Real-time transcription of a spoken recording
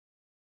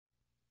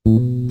See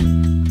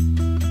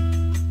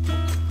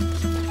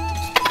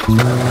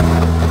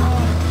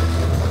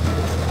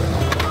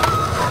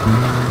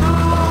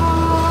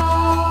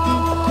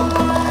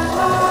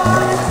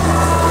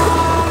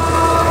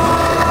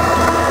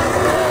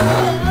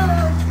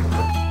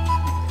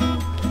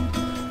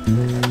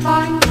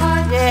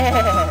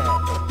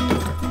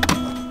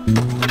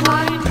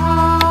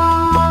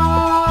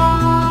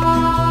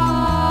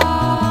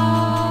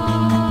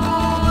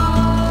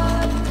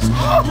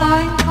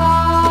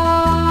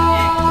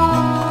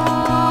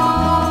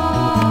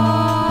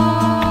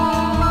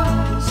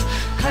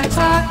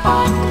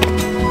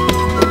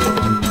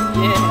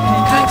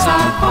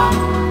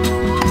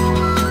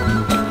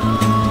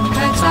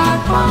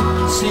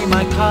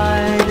my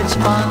kite, it's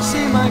fun.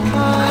 See my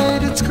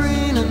kite, it's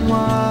green and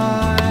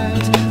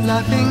white.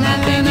 Laughing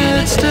in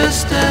its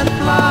distant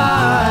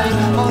flight.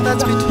 All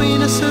that's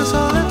between us is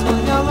a little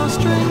yellow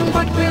string,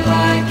 but we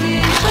like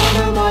each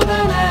other more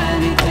than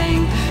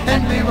anything.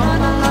 And we run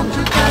along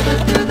together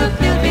through the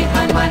field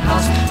behind my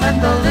house.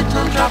 And the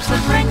little drops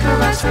of rain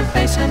caress her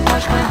face and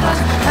wash my house.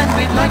 And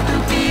we'd like to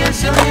be a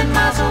zillion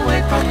miles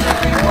away from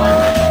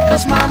everyone,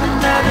 'cause Mom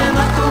and Dad and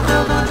Uncle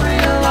Bill don't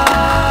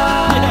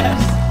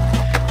realize.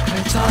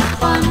 Kites are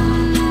fun.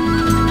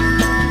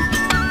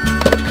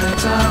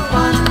 Kites are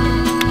fun.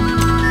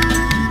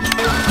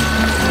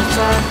 Kites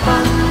are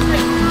fun.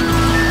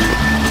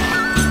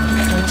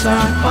 Kites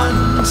are fun.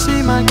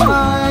 See my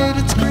kite,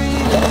 it's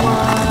green and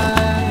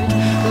white.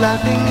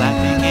 Laughing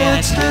in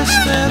its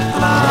distant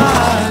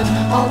flight.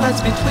 All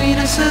that's between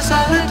us is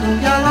a little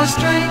yellow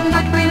string,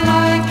 but we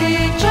like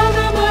each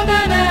other more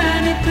than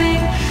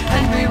anything.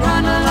 And we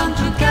run along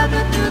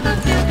together through the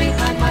field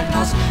behind my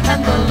house.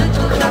 And the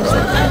little drops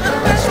that enter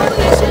us from